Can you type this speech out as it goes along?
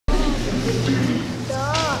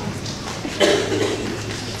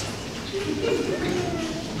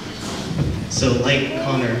So like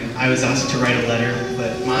Connor, I was asked to write a letter,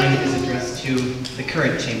 but mine is addressed to the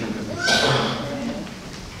current chamber members.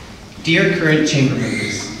 Dear current chamber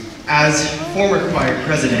members, as former choir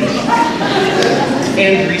president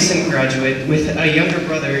and recent graduate with a younger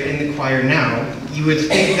brother in the choir now, you would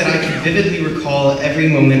think that I could vividly recall every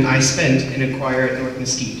moment I spent in a choir at North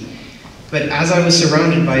Mesquite. But as I was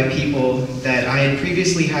surrounded by people that I had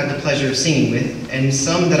previously had the pleasure of singing with, and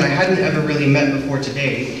some that I hadn't ever really met before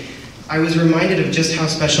today, I was reminded of just how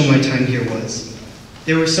special my time here was.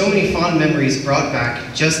 There were so many fond memories brought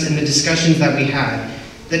back just in the discussions that we had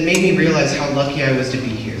that made me realize how lucky I was to be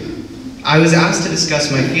here. I was asked to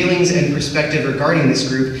discuss my feelings and perspective regarding this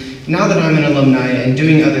group now that I'm an alumni and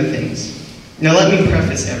doing other things. Now let me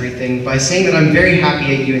preface everything by saying that I'm very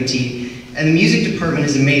happy at UNT and the music department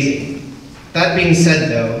is amazing. That being said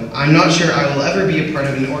though, I'm not sure I will ever be a part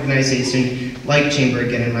of an organization like Chamber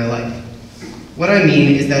again in my life. What I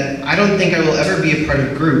mean is that I don't think I will ever be a part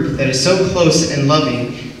of a group that is so close and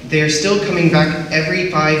loving that they are still coming back every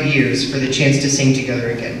 5 years for the chance to sing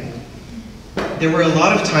together again. There were a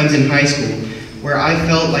lot of times in high school where I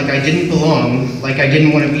felt like I didn't belong, like I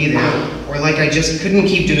didn't want to be there, or like I just couldn't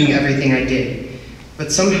keep doing everything I did.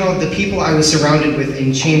 But somehow the people I was surrounded with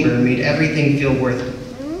in Chamber made everything feel worth it.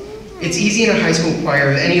 It's easy in a high school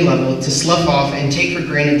choir of any level to slough off and take for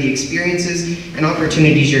granted the experiences and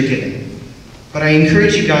opportunities you're given. But I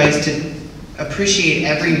encourage you guys to appreciate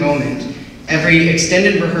every moment, every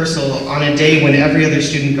extended rehearsal on a day when every other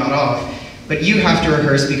student got off, but you have to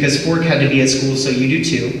rehearse because Fork had to be at school, so you do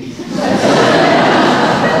too.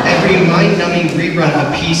 Every mind-numbing rerun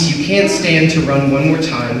of a piece you can't stand to run one more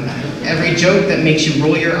time, every joke that makes you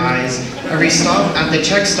roll your eyes, every stop at the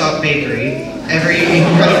Czech Stop Bakery, every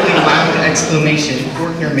incredibly loud exclamation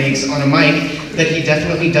Forkner makes on a mic that he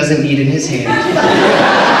definitely doesn't need in his hand.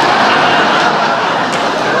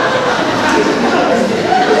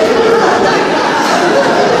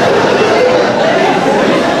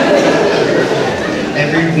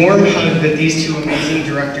 Every warm hug that these two amazing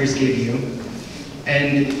directors give you,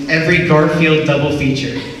 and every Garfield double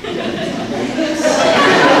feature.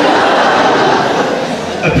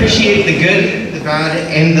 Appreciate the good, the bad,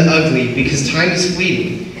 and the ugly, because time is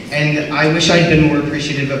fleeting, and I wish I'd been more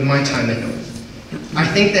appreciative of my time at North. I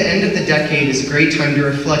think the end of the decade is a great time to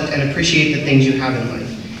reflect and appreciate the things you have in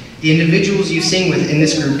life. The individuals you sing with in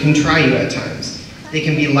this group can try you at times. They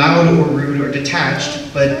can be loud or rude or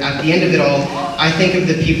detached, but at the end of it all, I think of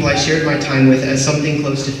the people I shared my time with as something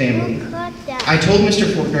close to family. I told Mr.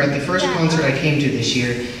 Forkner at the first concert I came to this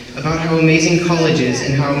year about how amazing college is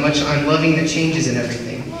and how much I'm loving the changes and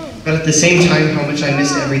everything, but at the same time how much I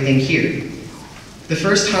missed everything here. The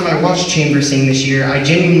first time I watched Chamber sing this year, I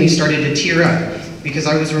genuinely started to tear up because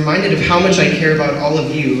I was reminded of how much I care about all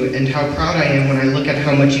of you and how proud I am when I look at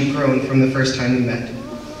how much you've grown from the first time we met.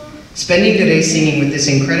 Spending today singing with this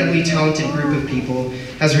incredibly talented group of people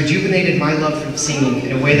has rejuvenated my love for singing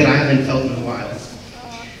in a way that I haven't felt in a while.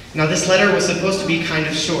 Now this letter was supposed to be kind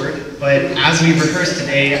of short, but as we rehearsed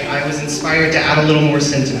today, I was inspired to add a little more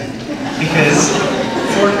sentiment, because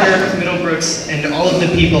Forkner, Middlebrooks, and all of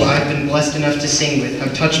the people I've been blessed enough to sing with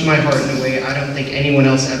have touched my heart in a way I don't think anyone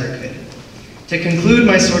else ever could. To conclude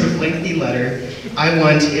my sort of lengthy letter, I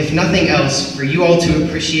want, if nothing else, for you all to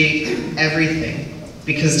appreciate everything,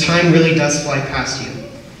 because time really does fly past you.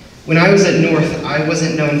 When I was at North, I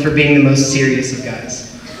wasn't known for being the most serious of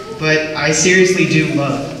guys, but I seriously do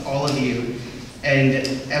love all of you and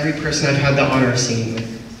every person I've had the honor of singing with.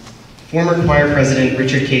 Former choir president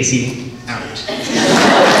Richard Casey, out.